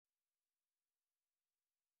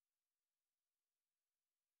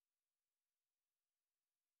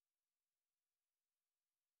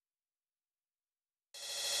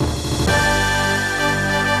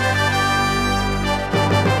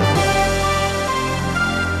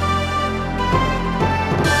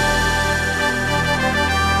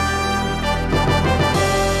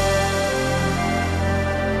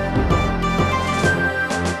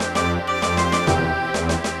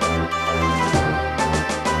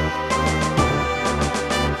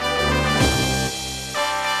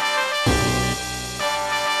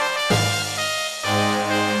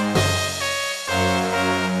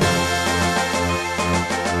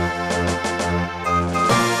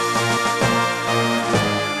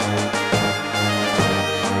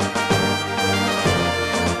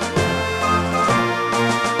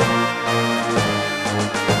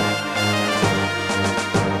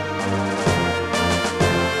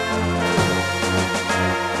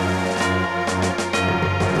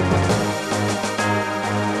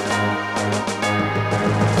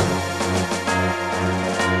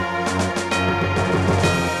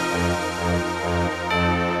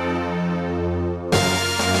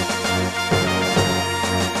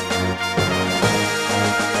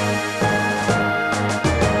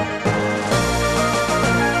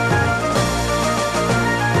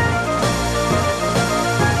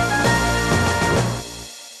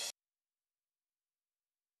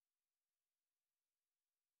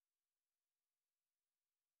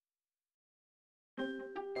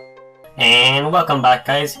And welcome back,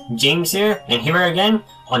 guys. James here, and here we are again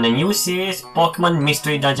on the new series Pokemon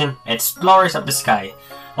Mystery Dungeon Explorers of the Sky.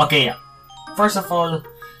 Okay, first of all,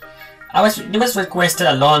 it was requested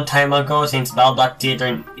a long time ago since Block Theater,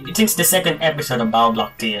 and since the second episode of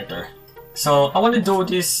Block Theater. So I want to do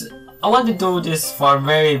this. I want to do this for a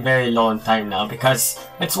very long time now because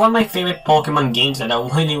it's one of my favorite Pokemon games that I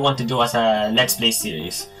really want to do as a Let's Play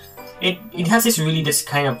series. It has this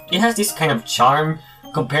kind of charm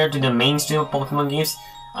compared to the mainstream of Pokemon games,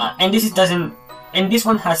 and this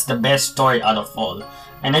one has the best story out of all.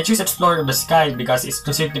 And I choose Explorer of the Sky because it's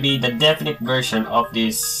considered to be the definite version of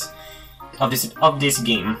this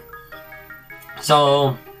game.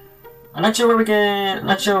 So I'm not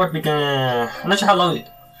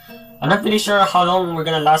really sure how long we're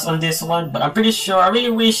gonna last on this one, but I'm pretty sure. I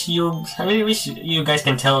really wish you guys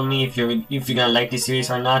can tell me if you're gonna like this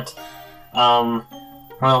series or not.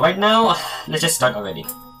 Well, right now, let's just start already.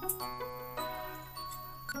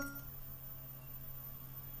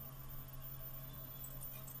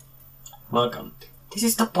 Welcome. This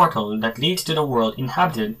is the portal that leads to the world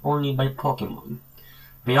inhabited only by Pokemon.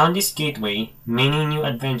 Beyond this gateway, many new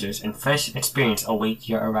adventures and fresh experience await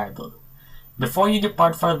your arrival. Before you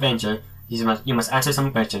depart for adventure, you must answer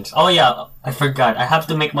some questions. Oh yeah, I forgot. I have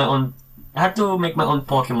to make my own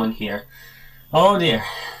Pokemon here. Oh dear.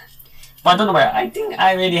 But don't worry, I think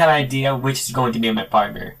I already have an idea which is going to be my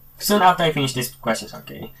partner. Soon after I finish these questions,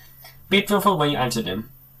 okay? Be truthful when you answer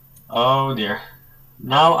them. Oh dear.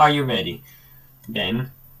 Now are you ready?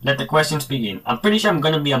 Then, let the questions begin. I'm pretty sure I'm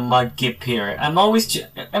gonna be a Mudkip here.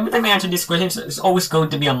 Every time I answer these questions, it's always going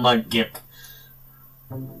to be a Mudkip.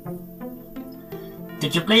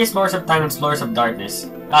 Did you play Explorers of Time and Explorers of Darkness?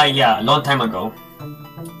 Yeah, a long time ago.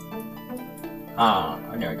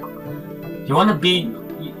 There we go.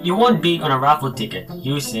 You won't bid on a raffle ticket.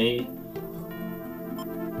 You say...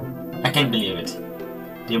 I can't believe it.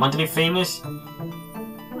 Do you want to be famous?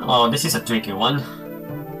 Oh, this is a tricky one.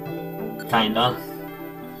 Kinda.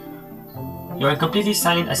 You're in completely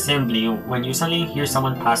silent assembly when you suddenly hear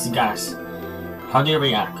someone pass the gas. How do you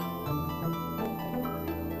react?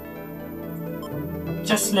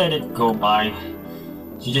 Just let it go by.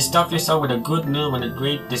 You just stuff yourself with a good meal when a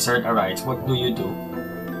great dessert arrives. What do you do?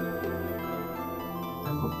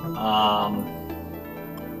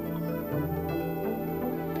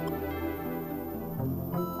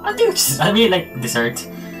 I really like dessert.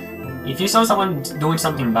 If you saw someone doing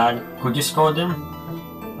something bad, could you scold them?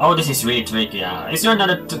 Oh, this is really tricky. Is there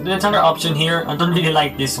another option here? I don't really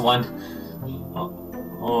like this one.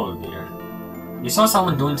 Oh dear. You saw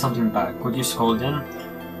someone doing something bad, could you scold them?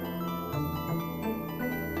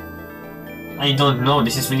 I don't know,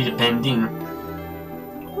 this is really depending.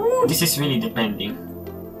 Ooh, this is really depending.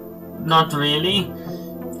 Not really.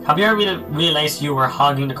 Have you ever realized you were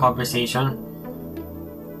hogging the conversation?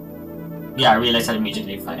 Yeah, I realized that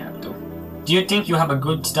immediately if I have to. Do you think you have a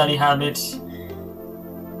good study habits?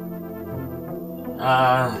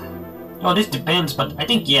 Well, this depends, but I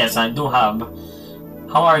think yes, I do have.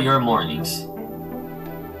 How are your mornings?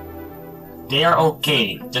 They are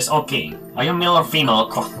okay, just okay. Are you male or female?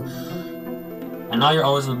 And now your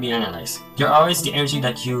auras will be analyzed. Your aura is the energy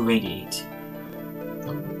that you radiate.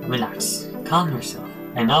 Relax, calm yourself,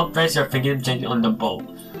 and now press your finger gently on the bow.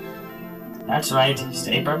 That's right,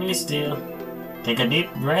 stay perfectly still. Take a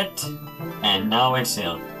deep breath, and now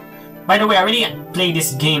exhale. By the way, I already played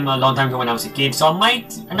this game a long time ago when I was a kid, so I'm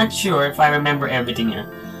not sure if I remember everything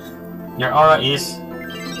here. Your aura is...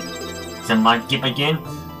 It's a Mudkip again?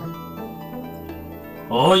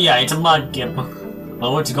 Oh yeah, it's a Mudkip.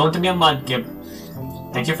 Oh, it's going to be a Mudkip.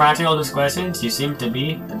 Thank you for answering all those questions. You seem to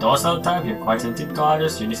be the docile type. You're quite sensitive to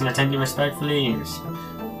others. You listen attentively, respectfully.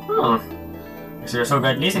 Oh. So you're so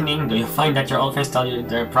good at listening. Do you find that your old friends tell you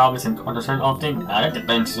their problems and concerns often? That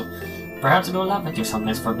depends. Perhaps they will laugh at you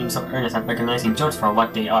sometimes for being so earnest and recognizing jokes for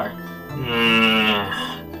what they are.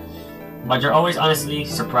 But you're always honestly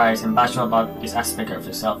surprised and bashful about this aspect of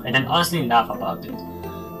yourself, and then honestly laugh about it.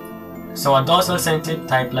 So a docile, sensitive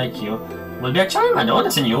type like you will be a Charmander.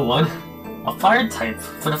 That's a new one. A fire type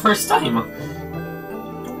for the first time.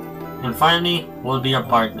 And finally, will be your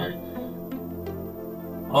partner.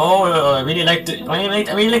 Oh, I really like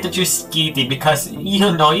to choose Skitty because you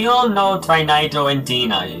all know Trinitro and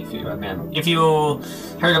Tina if you remember. If you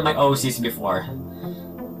heard of my OCs before.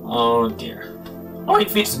 Oh dear. Oh, it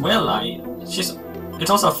fits well. It's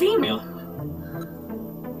also a female.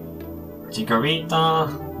 Chikorita.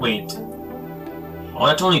 Wait. Oh,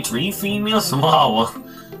 that's only 3 females? Wow.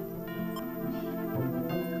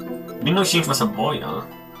 Didn't know Shinx was a boy, huh?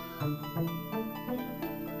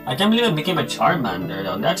 I can't believe I became a Charmander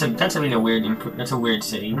though. That's a really weird that's a weird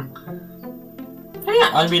saying.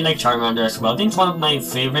 Yeah, I'll be like Charmander as well. I think it's one of my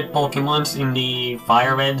favorite Pokemons in the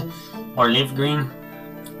Fire Red or Leaf Green.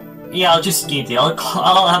 Yeah, I'll just Kitty.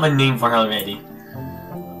 I'll have a name for her already.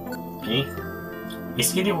 Okay.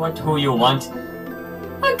 Is Kitty who you want?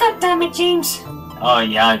 Oh god damn it, James! Oh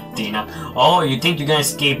yeah, Tina. Oh, you think you're gonna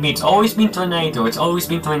escape me? It's always been Tornado. It's always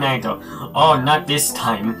been Tornado. Oh, not this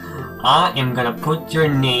time. I am gonna put your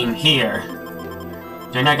name here.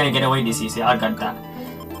 You're not gonna get away this easy. I got that.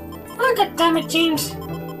 Oh god damn it, James!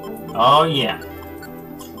 Oh yeah.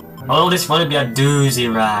 Oh, this wanna be a doozy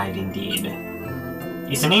ride indeed.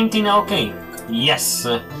 Is the name Tina okay? Yes.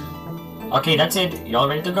 Okay, that's it. You're all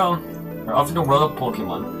ready to go. We're off to the world of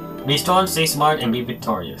Pokemon. Be strong, stay smart, and be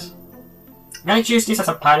victorious. I'm gonna choose this as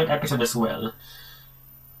a pilot episode as well.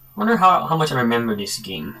 Wonder how much I remember this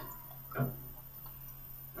game.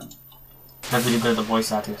 Not really good at the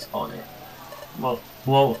voice acting. Oh, there. Whoa,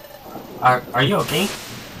 whoa. Are you okay?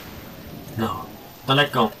 No. Don't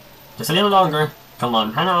let go. Just a little longer. Come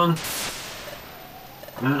on, hang on.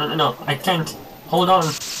 No, I can't. Hold on.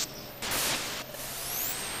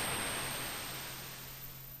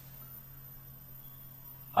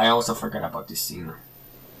 I also forgot about this scene.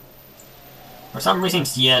 For some reason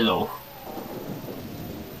it's yellow.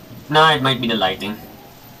 Nah, it might be the lighting.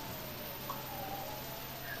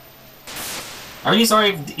 I'm really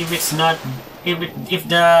sorry if it's not... If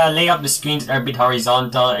the layout of the screens are a bit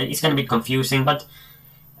horizontal, it's gonna be confusing, but...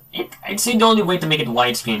 It's the only way to make it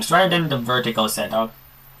widescreen, rather than the vertical setup.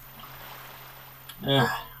 I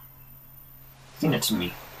think that's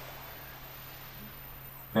me.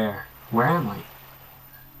 Where am I?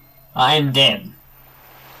 I am dead.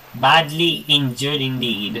 Badly injured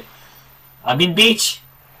indeed. I've been beached.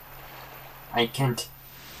 I can't.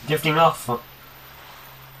 Drifting off.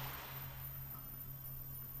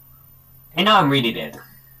 And now I'm really dead.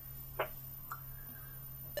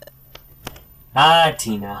 Ah,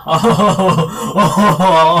 Tina. Oh,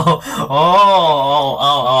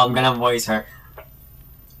 I'm gonna voice her.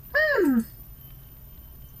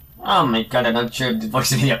 Oh my god, I'm not sure if the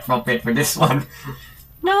voice is really appropriate for this one.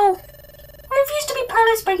 No. I refuse to be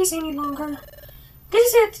paralyzed by this any longer. This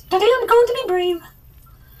is it. Today I'm going to be brave.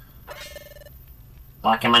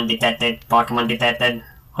 Pokemon detected. Pokemon detected.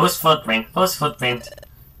 Whose footprint? Whose footprint?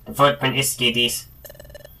 The footprint is Kitty's.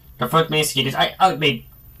 The footprint is Kitty's. Wait.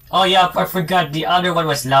 Oh yeah, I forgot. The other one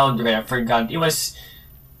was Loudred. I forgot. It was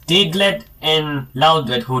Diglett and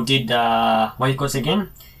Loudred who did what it goes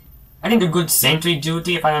again? I think the good sentry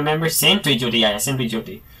duty, if I remember. Sentry duty, yeah, sentry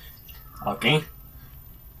duty. Okay.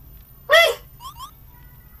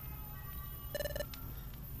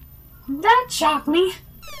 That shocked me.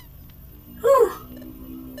 Whew.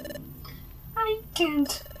 I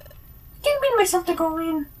can't bring myself to go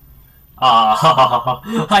in.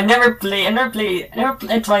 I never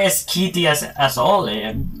try as Kitty as all.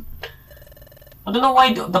 I don't know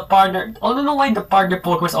why the partner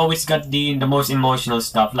Pokemon always got the most emotional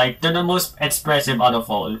stuff. Like they're the most expressive out of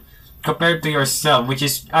all, compared to yourself, which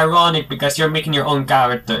is ironic because you're making your own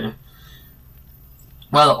character.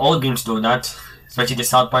 Well, all games do that, especially the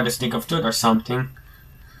South Park: The Stick of Truth or something.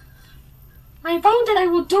 I vowed that I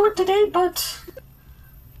will do it today, but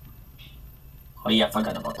oh yeah, I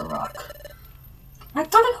forgot about the rock. I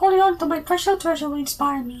thought that holding on to my precious treasure will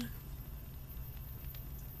inspire me.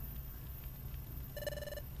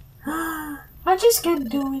 I just can't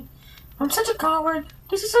do it. I'm such a coward.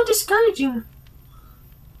 This is so discouraging.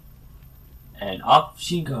 And up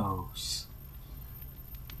she goes.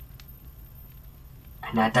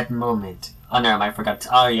 And at that moment... Oh no, I forgot.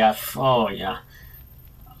 Oh yeah.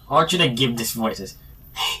 Or should I give these voices?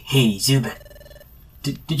 Hey, Zubat.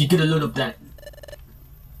 Did you get a load of that?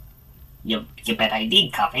 You bet I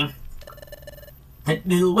did, Coughing. That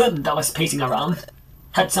little worm that was pacing around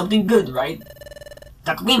had something good, right?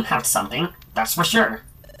 That wimp had something, that's for sure.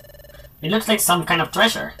 It looks like some kind of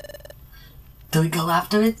treasure. Do we go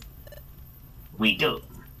after it? We do.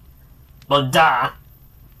 Well, duh.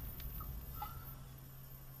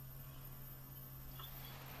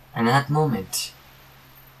 And at that moment,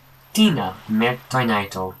 Tina met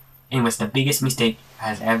Trinitroid, and was the biggest mistake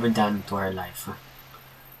has ever done to her life.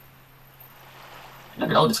 Look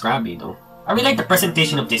at all this Krabby though. I really like the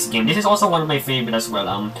presentation of this game. This is also one of my favorite as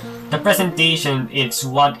well. The presentation is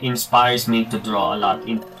what inspires me to draw a lot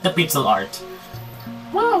in the pixel art.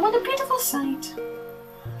 Wow, what a beautiful sight!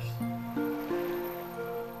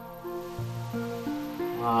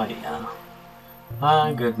 Oh yeah.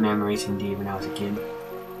 Ah, good memories indeed when I was a kid.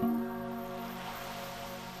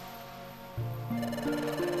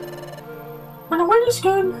 When the world was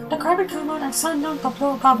good. The crab would come out and sundown to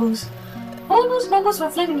blow bubbles. All those bubbles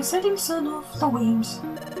reflecting the setting sun off the waves.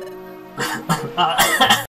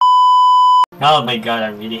 Oh my god, I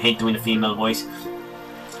really hate doing the female voice.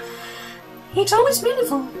 It's always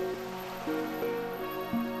beautiful.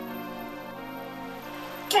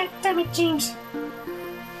 God damn it, James.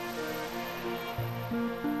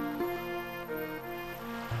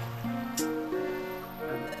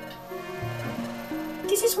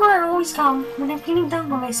 This is where I always come when I'm feeling down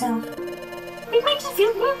by myself. It makes me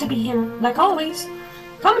feel good to be here, like always.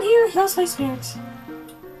 Coming here heals my spirits.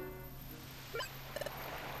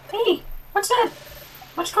 Hey, what's that?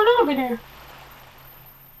 What's going on over there?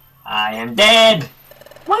 I am dead!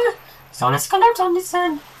 What? Someone has Collapse on this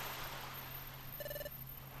sand.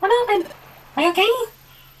 What happened? Are you okay?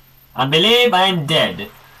 I believe I am dead.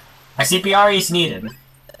 A CPR is needed.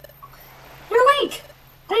 You're awake!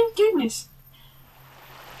 Thank goodness.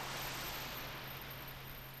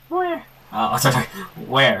 Where? Sorry.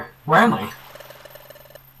 Where? Where am I?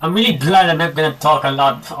 I'm really glad I'm not gonna talk a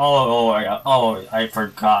lot. Oh, I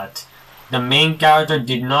forgot. The main character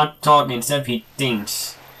did not talk, instead he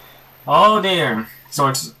thinks. Oh dear. So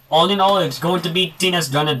it's all in all, it's going to be Tina's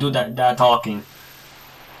gonna do that talking.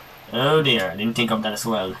 Oh dear, I didn't think of that as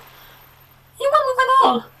well. You won't move at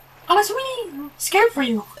all. I was really scared for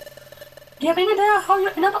you. Do you have any idea how you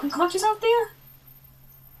ended up unconscious out there?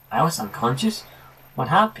 I was unconscious? What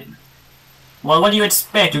happened? Well, what do you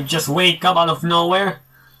expect? You just wake up out of nowhere?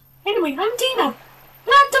 Anyway, I'm Tina.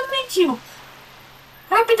 Glad to meet you.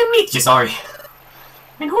 Happy to meet you, sorry.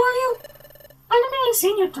 And who are you? I don't think I've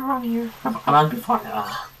seen you around here. Around before.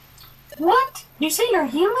 What? You say you're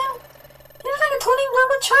human? You look like a totally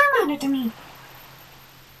normal Charmander to me.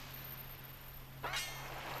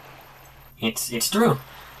 It's true.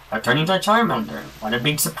 I turned into a Charmander. What a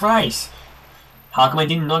big surprise. How come I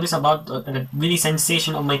didn't notice about the really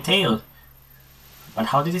sensation of my tail? But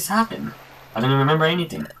how did this happen? I don't remember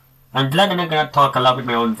anything. I'm glad I'm not gonna talk a lot with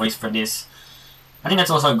my own voice for this. I think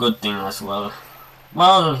that's also a good thing as well.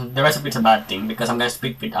 Well, the rest of it's a bad thing because I'm gonna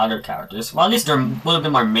speak with other characters. Well, at least both of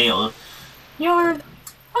them are male. You're a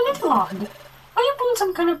little odd. Are you pulling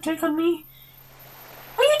some kind of trick on me?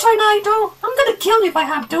 Are you Trinitroid? I'm gonna kill you if I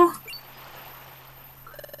have to.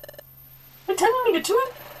 You're telling me the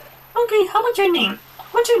truth? Okay, how about your name?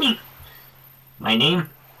 What's your name? My name?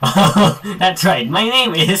 That's right, my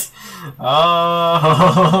name is...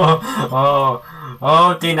 Oh,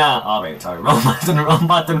 Tina. Oh, wait, sorry, wrong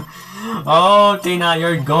button. Oh, Tina,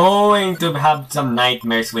 you're going to have some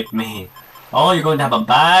nightmares with me. Oh, you're going to have a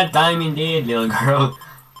bad time indeed, little girl.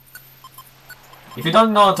 If you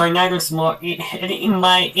don't know, Tornado's more... In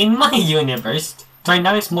my universe,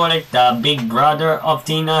 Tornado is more like the big brother of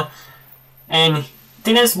Tina. And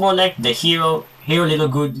Tina's more like the hero little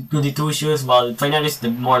goody two shoes, while Tornado is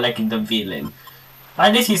more like the villain.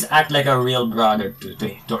 At least he's act like a real brother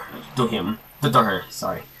to her,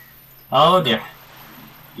 sorry. Oh dear.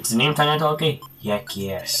 It's the name Tornado, okay? Heck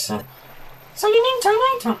yes. So you named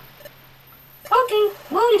Tornado? Okay,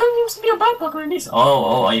 well you don't seem to be a bad Pokemon in this.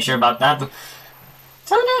 Oh, are you sure about that?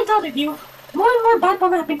 So I thought of you. More and more bad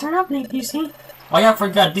Pokemon have been turned up lately, you see? Oh yeah, I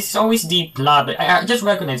forgot. This is always the plot. I just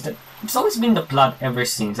recognized that it's always been the plot ever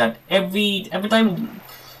since. That every plot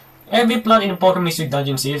in a Pokemon Mystery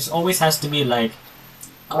Dungeon series always has to be like,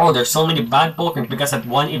 oh, there's so many bad Pokemon because at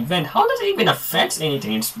one event. How does it even affect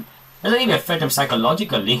anything? It doesn't even affect them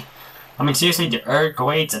psychologically. I mean, seriously, the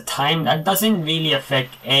earthquakes, the time, that doesn't really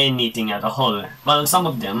affect anything at all. Well, some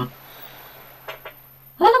of them.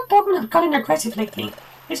 A lot of Pokemon have gotten aggressive lately.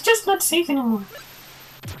 It's just not safe anymore.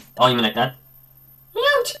 Oh, you mean like that?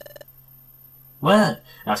 Ouch! Well,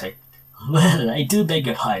 I was like, well, I do beg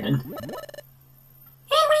your pardon. Hey,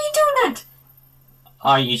 why are you doing that?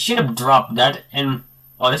 You should have dropped that and...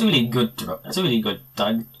 Oh, that's a really good drop. That's a really good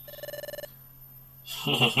thud.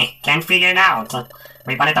 Can't figure it out.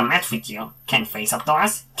 We wanted to match with you. Can't face up to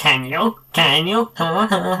us? Can you? Can you?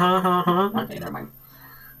 Okay, never mind.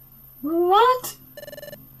 What?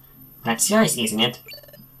 That's yours, isn't it?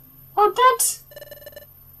 Oh, that's...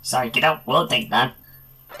 Sorry, kiddo. We'll take that.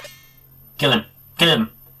 Kill him. Kill him.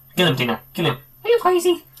 Kill him, Tina. Kill him. Are you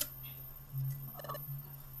crazy?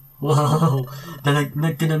 Whoa. They're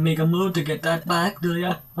not gonna make a move to get that back, do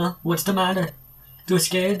ya? Huh? What's the matter? Too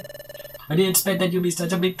scared? I didn't expect that you'd be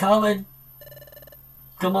such a big coward.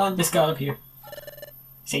 Come on, let's get out of here.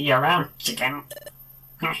 See you around, chicken.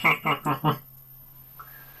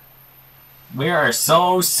 We are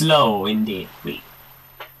so slow indeed. Wait.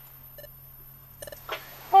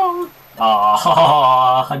 Oh.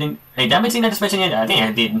 Oh, I didn't. Hey, haven't seen that expression yet? I think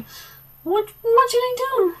I did. What should I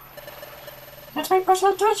do? That's my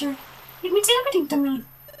personal treasure. It means everything to me.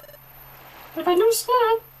 If I lose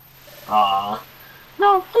that... Ah.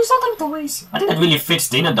 No, there's no time to waste. I think that really fits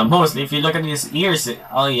Tina the most. If you look at his ears,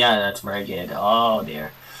 oh yeah, that's very good. Oh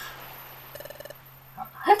dear. I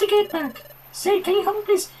have to get back. Say, can you help me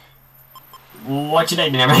please? What should I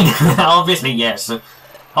do? Right? Obviously yes.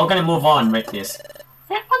 How can I move on with this?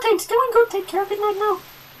 Yeah, well thanks. Can we go take care of it right now?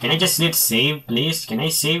 Can I just hit save, please? Can I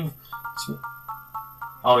save?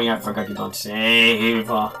 Oh yeah, I forgot you don't save.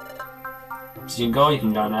 So you go, you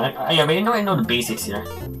can go now. Yeah, but I know the basics here.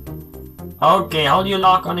 Okay, how do you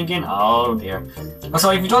lock on again? Oh dear. So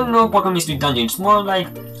if you don't know Pokemon Mystery Dungeon, it's more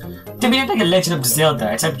like to be like a Legend of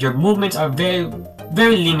Zelda, except your movements are very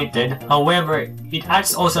limited. However, it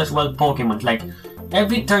adds also as well Pokemon. Like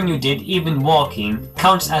every turn you did, even walking,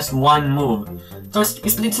 counts as one move. So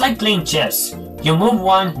it's like playing chess. You move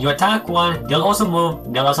one, you attack one, they'll also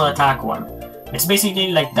move, they'll also attack one. It's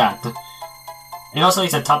basically like that. And also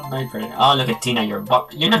it's a top right. Oh look at Tina, you're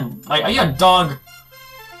not. Are you a dog?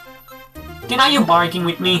 Tina, are you barking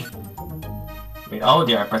with me? Wait, oh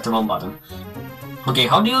there, I pressed the wrong button. Okay,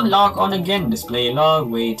 how do you lock on again? Display log,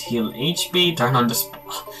 wait, heal HP, turn on the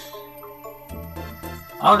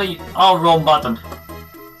how do you... Oh, wrong button.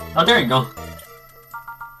 Oh, there you go.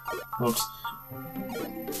 Oops.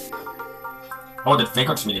 Oh, that fake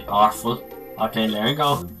out's really powerful. Okay, there you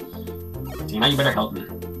go. Tina, you better help me.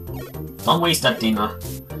 Don't waste that, Tina.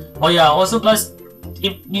 Oh yeah, also plus,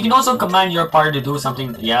 if you can also command your party to do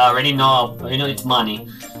something. Yeah, I already know. You know it's money.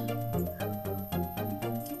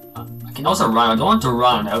 I can also run. I don't want to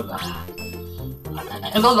run. I'll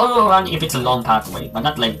also run if it's a long pathway, but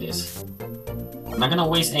not like this. I'm not gonna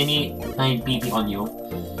waste any PP on you.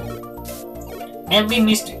 I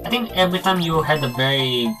think every time you had the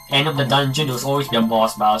very end of the dungeon, there was always be a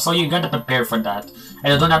boss battle, so you gotta prepare for that.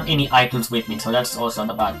 And I don't have any items with me, so that's also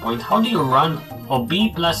the bad point. How do you run? Oh,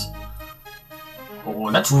 B plus...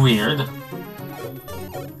 Oh, that's weird.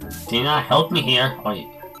 Tina, help me here. Oh, yeah.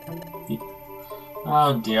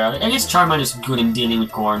 Oh dear. At least Charmander is good in dealing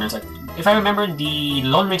with corners. Like, if I remember, the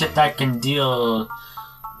long range attack can deal...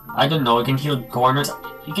 I don't know, it can heal corners.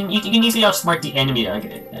 You can easily outsmart the enemy. I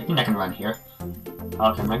think I can run here.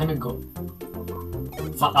 Okay, am I gonna go?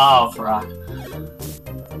 Oh, fuck.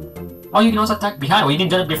 Oh, you can also attack behind. Well, you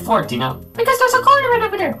didn't do it before, Tina. Because there's a corner right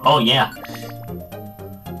over there. Oh, yeah.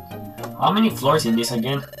 How many floors in this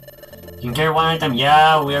again? You can carry one item.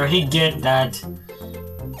 Yeah, we already get that.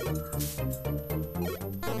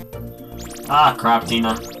 Ah, crap,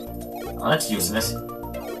 Tina. Oh, that's useless.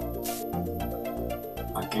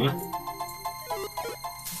 Okay.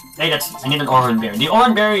 Hey, I need an Oran Berry. The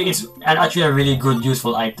Oran Berry is actually a really good,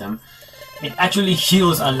 useful item. It actually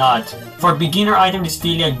heals a lot. For a beginner item, it's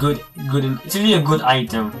really a good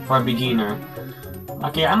item for a beginner.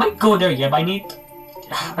 Okay, I might go there, yeah, but I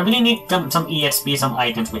really need some EXP, some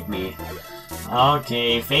items with me.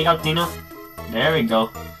 Okay, fade out, Tina. There we go.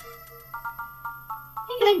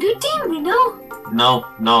 You're a good team, you know? No.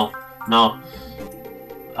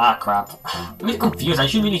 Ah, crap. I'm really confused. I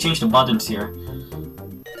should really change the buttons here.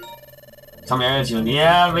 Some areas,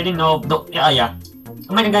 yeah, I already know. No, yeah.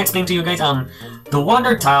 I'm not gonna explain to you guys. The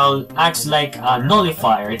Wonder Tile acts like a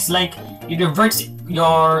nullifier. It's like it reverts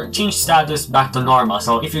your change status back to normal.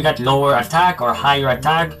 So if you get lower attack or higher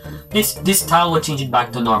attack, this tile will change it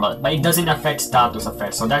back to normal. But it doesn't affect status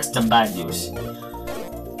effects. So that's the bad news.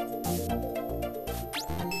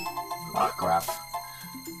 Oh crap.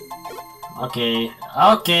 Okay.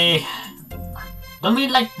 Don't we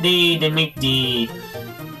like they make the...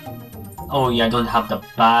 Oh yeah, I don't have the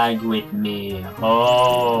bag with me.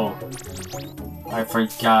 Oh, I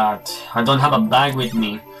forgot. I don't have a bag with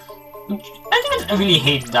me. I really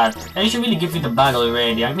hate that. I should really give you the bag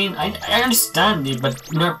already. I mean, I understand it, but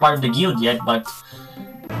you're not part of the guild yet. But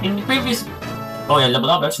in the previous... Oh yeah, level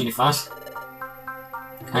up. That's really fast.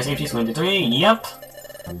 High safety is 23. Yep.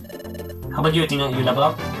 How about you, Tina? You level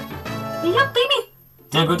up? Yup, baby.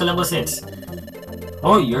 Tina, go to level 6.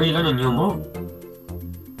 Oh, you already learned a new move.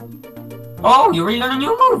 Oh, you already learned a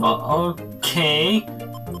new move! Okay.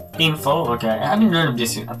 Info, okay. I haven't learned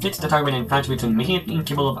this yet. Afflicts the target and infantry between making it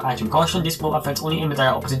incapable of action. Caution, this move affects only inventory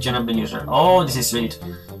opposite general user. Oh, this is sweet.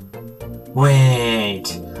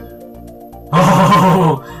 Wait.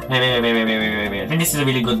 Oh! Wait. I think this is a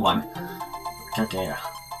really good one. Okay.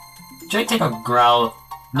 Should I take a growl?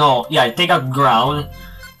 No, yeah, take a growl.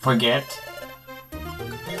 Forget.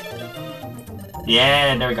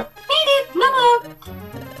 Yeah, there we go. Made it! Level up!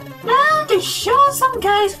 Now to show some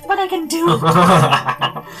guys what I can do.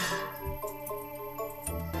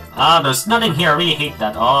 There's nothing here. I really hate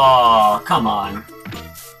that. Oh, come on.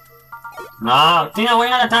 No, Tina, why are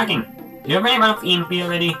you not attacking? You already run off EMP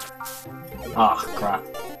already? Oh crap.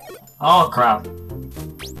 Oh crap.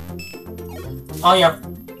 Oh yeah.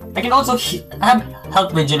 I can also have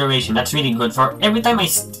health regeneration. That's really good. For every time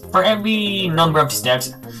for every number of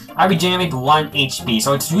steps, I regenerate 1 HP.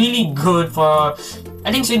 So it's really good for.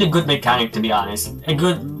 I think it's really good mechanic, to be honest.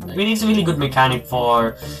 It's a really good mechanic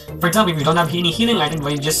for example, if you don't have any healing item,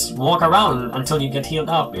 where you just walk around until you get healed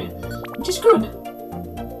up, which is good.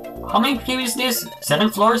 How many floors is this? 7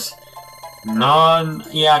 floors? None.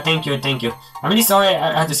 Yeah, thank you. I'm really sorry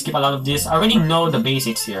I had to skip a lot of this. I already know the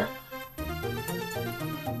basics here.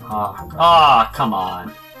 Ah, come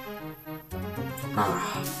on.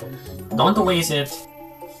 Don't waste it.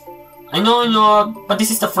 I know, but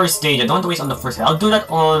this is the first stage. I don't waste on the first. I'll do that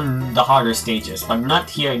on the harder stages, but not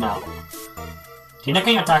here now. Tina,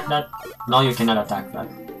 can you attack that? No, you cannot attack that.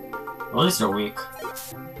 Well, they're weak.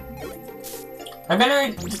 I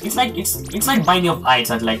better. It's like Binding of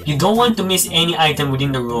Isaac. Like you don't want to miss any item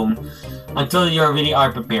within the room until you really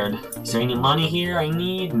are prepared. Is there any money here I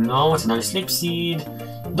need? No, it's another sleep seed.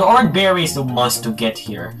 The Ord Berry is the must to get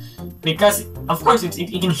here because, of course, it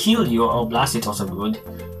can heal you. Oh, Blast it's also good.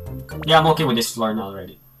 Yeah, I'm okay with this floor now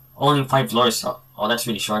already. Only 5 floors. Oh, that's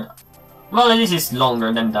really short. Well, at least it's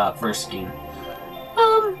longer than the first game.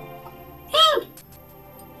 Hey!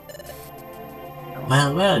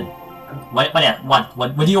 Well. What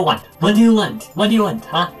do you want? What do you want?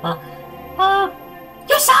 Huh?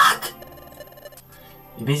 You suck!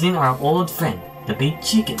 Visiting our old friend, the big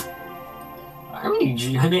chicken.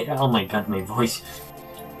 Oh my god, my voice.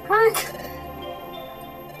 Kirk!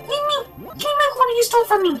 Leave me! Give me back what you stole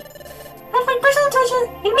from me! That's my personal treasure!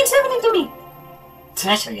 It means everything to me!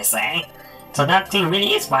 Treasure, you say? So that thing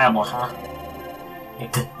really is viable, huh?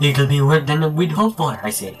 It could be worth than we'd hope for, I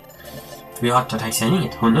say. We ought to try selling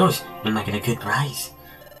it. Who knows? We might get a good price.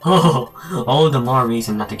 Oh, all the more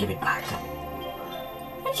reason not to give it back.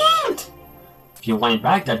 I can't! If you want it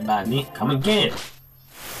back that badly, come and get it.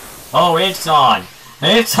 Oh, it's on!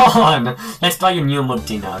 It's on! Let's try your new move,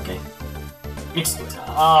 Tina, okay. It's...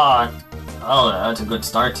 oh, that's a good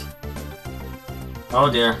start. Oh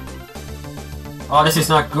dear. Oh, this is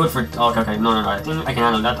not good for... Okay, no, I think I can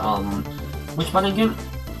handle that. Which button again?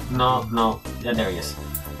 No. Yeah, there he is.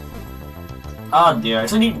 Oh dear,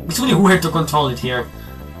 it's really weird to control it here.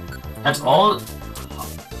 That's all?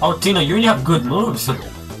 Oh, Tina, you really have good moves. Well,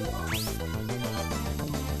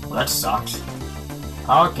 that sucks.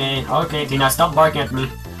 Okay, Tina, stop barking at me.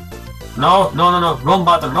 No, wrong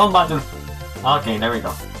button. Okay, there we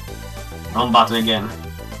go. Wrong button again.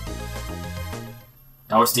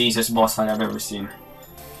 That was the easiest boss fight I've ever seen.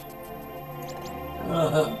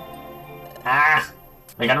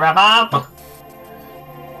 We gotta wrap up!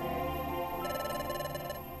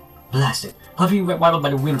 Blast it. How do you get wobbled by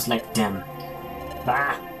the whims like them?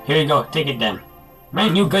 Here you go, take it then.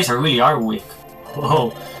 Man, you guys really are weak.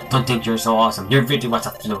 Whoa, don't think you're so awesome. Your victory was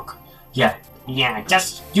a fluke. Yeah,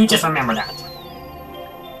 you just remember that.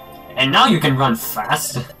 and now you can run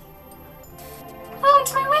fast. Oh,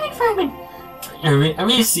 it's my wedding fragment!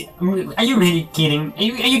 Are you really kidding? Are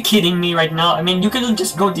you kidding me right now? I mean, you can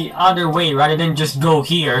just go the other way rather than just go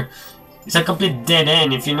here. It's a complete dead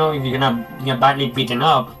end if you're gonna get badly beaten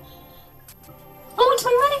up. Oh, it's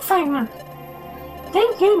my wedding fragment!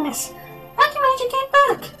 Thank goodness! I can manage to get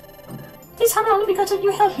back! This happened only because of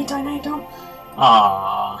your help, Trinitroid.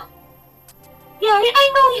 Ah. Yeah,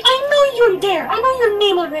 I know you're there. I know your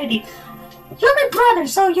name already. You're my brother,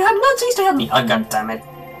 so you have no choice to help me. Oh, god damn it.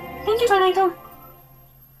 Thank you, Trinitroid.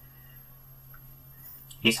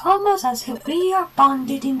 It's almost as if we are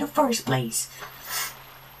bonded in the first place.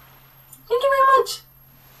 Thank you very much.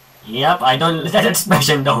 Yep, I don't. That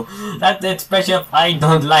expression though. That expression of I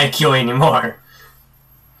don't like you anymore.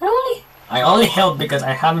 I only help because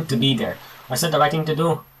I happen to be there. Was that the right thing to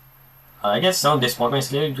do? I guess so. This Pokemon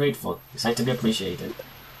is really grateful. It's nice to be appreciated.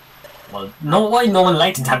 Well, no one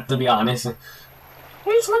likes that, to be honest.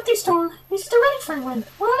 Here's Lucky Stone. This is the red fragment.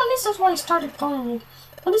 Well, at least that's why I started calling it.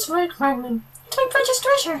 But this red fragment, it's my precious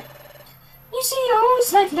treasure. You see, I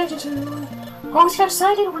always like legends in the world. Always get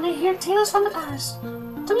excited when I hear tales from the past.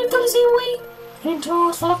 Don't you feel the same way? Hidden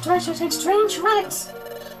trolls full of treasures and strange relics.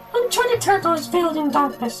 Uncharted territories veiled in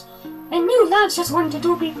darkness, and new lands just waiting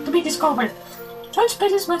to be discovered. Such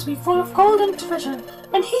places must be full of golden treasure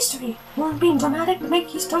and history. Won't being dramatic make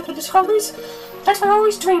historical discoveries? That's what I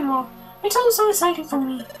always dream of. It's always so exciting for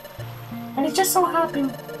me. And it just so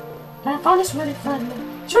happened that I found this relic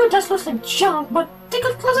fragment. Sure, it does look like junk, but take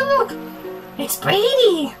a closer look. It's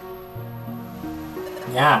pretty.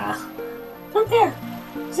 Yeah. Look there.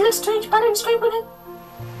 See that strange pattern inscribed on it?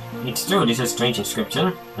 It's true, this is a strange inscription.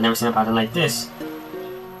 I've never seen a pattern like this.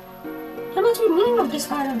 There must be meaning of this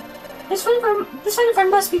pattern. This flavor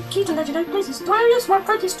must be key to legendary places. Do I use more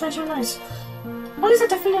practice treasure lies? What is it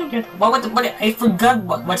the feeling I get? What, I forgot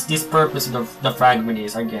what's this purpose of the fragment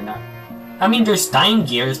is again. I mean, there's time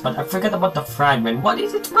gears, but I forgot about the fragment. What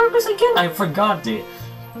is its purpose again? I forgot it.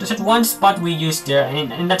 There's at one spot we used there,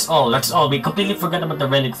 and that's all. That's all. We completely forgot about the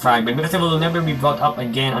relic fragment because it will never be brought up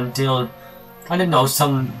again until, I don't know,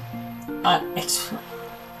 some. I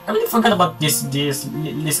really forgot about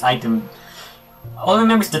this item. All I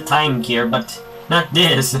remember is the time gear, but not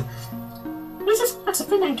this. That's a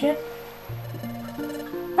feeling I get.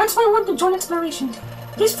 That's why I want to join exploration.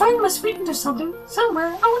 This fight must lead into something, somewhere.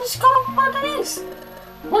 I want to discover what it is.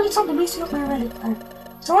 Well, it's on the mystery of my relic plan.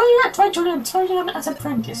 So why did I try joining exploration as an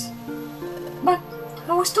apprentice? But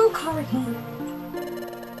I was too cowardly.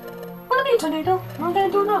 What about you, Tornado? What can I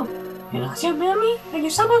do now? You know, you marry me, and you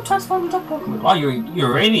somehow transform into a Pokemon. Oh,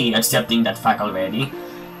 you're really accepting that fact already.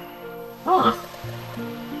 Huh.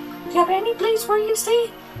 Do you have any place where you can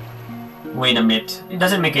stay? Wait a minute. It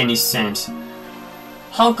doesn't make any sense.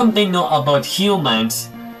 How come they know about humans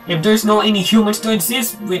if there's no any humans to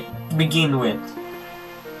exist with to begin with?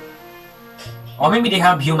 Or maybe they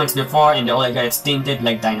have humans before and they all got extincted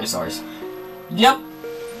like dinosaurs. Yep,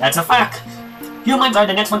 that's a fact. Humans are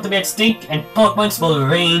the next one to be extinct and Pokemons will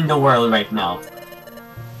reign the world right now.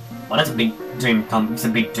 Well, that's a big dream come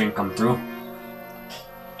true.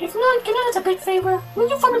 If not, can I ask a big favor? Will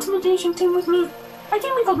you form an exploration team with me? I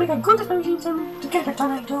think we could make a good exploration team together,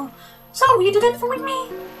 Tornado. So, will you do that for with me?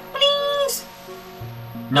 Please?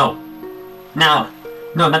 No. No,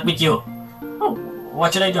 not with you. Oh,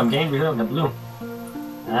 what should I do? I'm getting rid of the blue.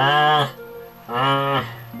 Yeah.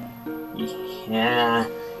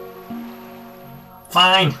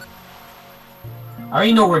 Fine. I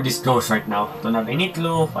already know where this goes right now. Don't have any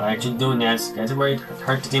clue what I should do next. Guys, worried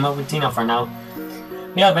her to team up with Tina for now.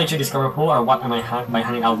 We'll eventually discover who or what am I by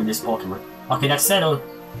hanging out with this Pokemon. Okay, that's settled.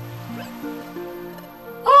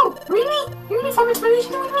 Oh, really? You really form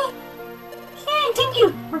exploration with me? Hey, thank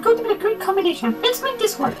you. We're going to be a great combination. Let's make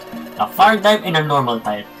this work. A fire type and a normal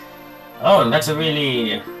type. Oh, that's a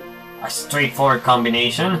really straightforward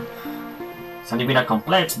combination. It's not even that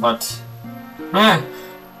complex, but at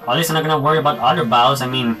least I'm not gonna worry about other battles. I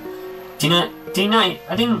mean, Tina,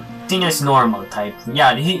 I think Tina's normal type.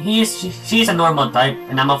 Yeah, she's a normal type,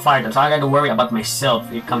 and I'm a fighter, so I gotta worry about myself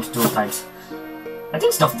when it comes to types. I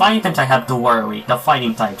think it's the fighting types I have to worry. The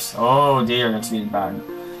fighting types. Oh dear, that's really bad.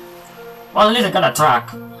 Well, at least I got a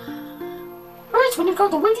track. First, when you go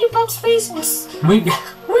to Wigglytuff's face, it's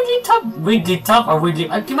Wigglytuff or Wiggly.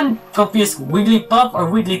 I'm even confused. Wigglypuff or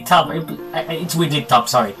Wigglytuff? It's Wigglytuff.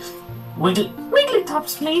 Sorry.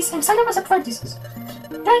 Wigglytuff's place and sign up as apprentices.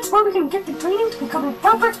 That's where we can get the training to become a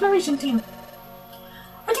proper exploration team.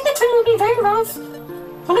 I think the training will be very rough,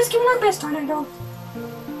 so let's give it our best, Tornado.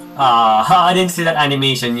 I didn't see that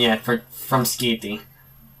animation yet from Skitty.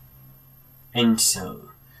 And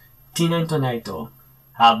so, Tina and Tornado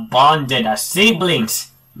have bonded as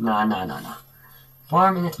siblings. No.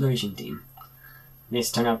 Form an exploration team.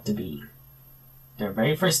 This turned out to be their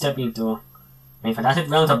very first step into a fantastic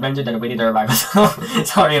round of adventure that awaited their arrival.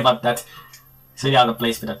 Sorry about that. It's really out of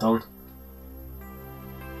place with the tone.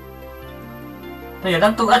 But yeah,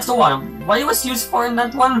 that's the one. What it was used for in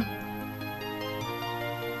that one?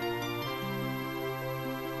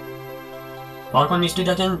 Pokemon Mystery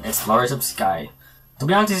Dungeon, Explorers of Sky. To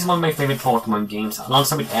be honest, this is one of my favorite Pokemon games,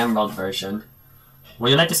 alongside with Emerald version. Would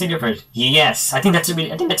you like to save your version? Yes, I think that's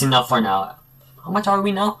enough for now. How much are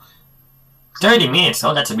we now? 30 minutes.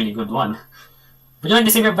 Oh, that's a really good one. Would you like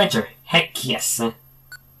to save your adventure? Heck yes. I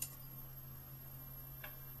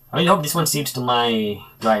really hope this one saves to my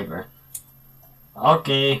driver.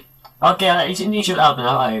 Okay, it should out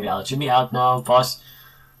now. It should be out now. Pause.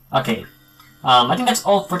 Okay. I think that's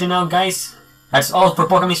all for now, guys. That's all for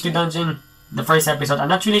Pokemon Mystery Dungeon, the first episode. I'm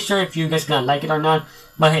not really sure if you guys gonna like it or not,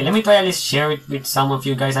 but hey, let me try at least share it with some of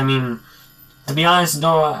you guys. I mean, to be honest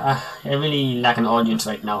though, I really lack an audience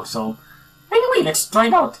right now, so anyway, let's try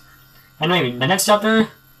it out. Anyway, the next chapter,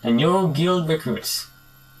 the new guild recruits.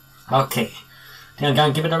 Okay, I think I'm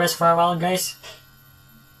gonna give it a rest for a while, guys.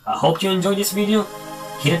 I hope you enjoyed this video.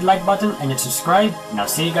 Hit the like button and then subscribe, and I'll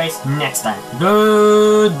see you guys next time.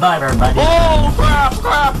 Goodbye, everybody. Oh, crap!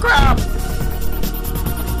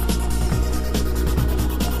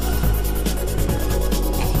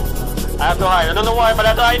 I have to hide. I don't know why, but I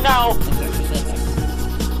have to hide now.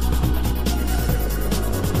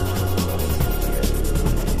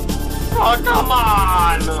 Oh, come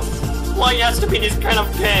on! Why has to be this kind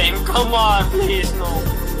of game? Come on, please, no.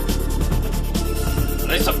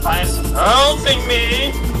 Please, surprise helping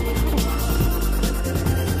me!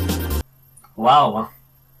 Wow.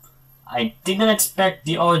 I did not expect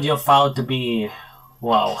the audio file to be...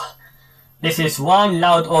 Wow. This is one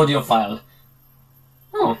loud audio file.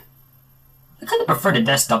 I kind of prefer the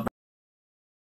desktop